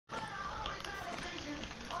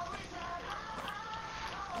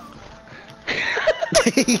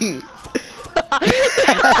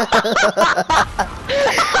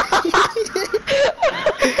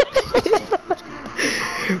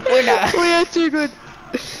Winner! We are too good.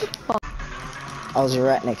 I was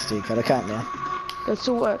right next to you, cut. I can't now. That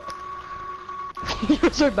still worked.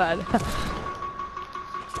 You're so bad.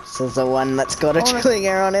 This is the one that's got a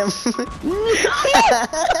clinger on him.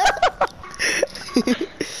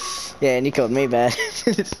 Yeah, and you called me bad.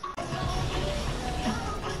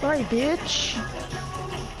 Sorry, bitch.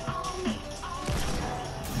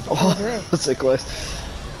 Oh, that's so close.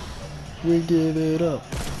 We give it up.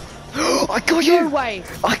 I got you! No way!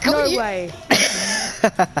 I got you! No way!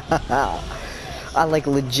 I like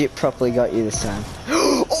legit properly got you this time.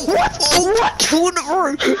 Oh, what? Oh, what? 2 in a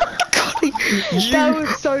row! That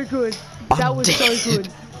was so good. That was so good.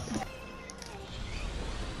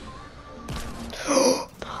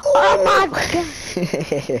 Oh my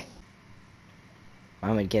god!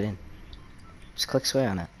 Mohammed, get in. Just click swear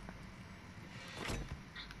on it.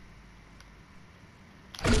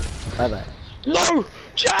 Bye bye. No!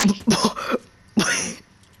 Jack!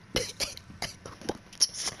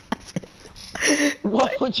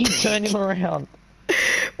 Why would you turn him around?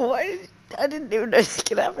 Why? I didn't even know this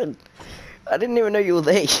could happen. I didn't even know you were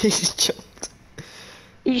there. You just jumped.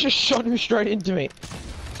 You just shot him straight into me.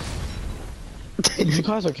 You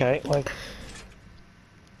guys okay? Like...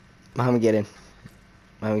 Mohammed, get in.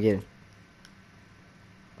 Mohammed, get in.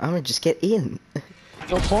 Mohammed, just get in.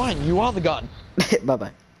 You're fine. You are the gun. Bye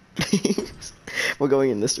bye. We're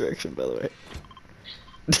going in this direction, by the way.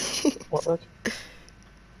 What?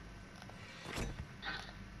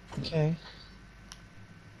 Okay.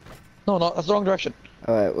 No, no, that's the wrong direction.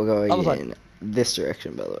 Alright, we're going Other in this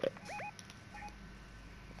direction, by the way.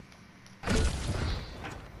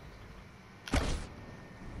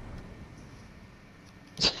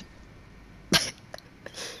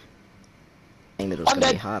 I think it was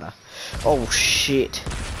gonna be harder. Oh shit.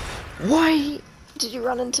 Why did you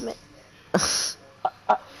run into me?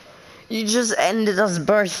 You just ended us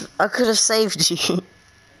both. I could have saved you.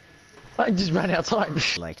 I just ran outside.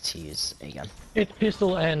 I like to use a gun. It's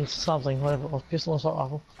pistol and something, whatever it was. Pistol and assault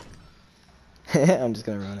rifle. I'm just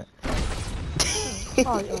gonna run it.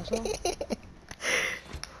 Oh, you asshole.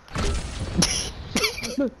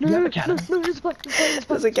 No, there's a cannon. No,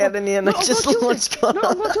 there's a cannon here and I just launched one. No,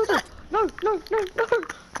 I'm not doing that. No.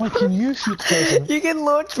 Wait, can you shoot the person? You can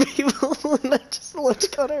launch people and I just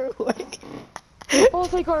launched Connor away. Oh,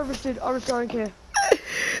 thank God I risked it. I don't care.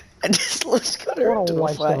 I just launched Connor into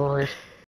a fight.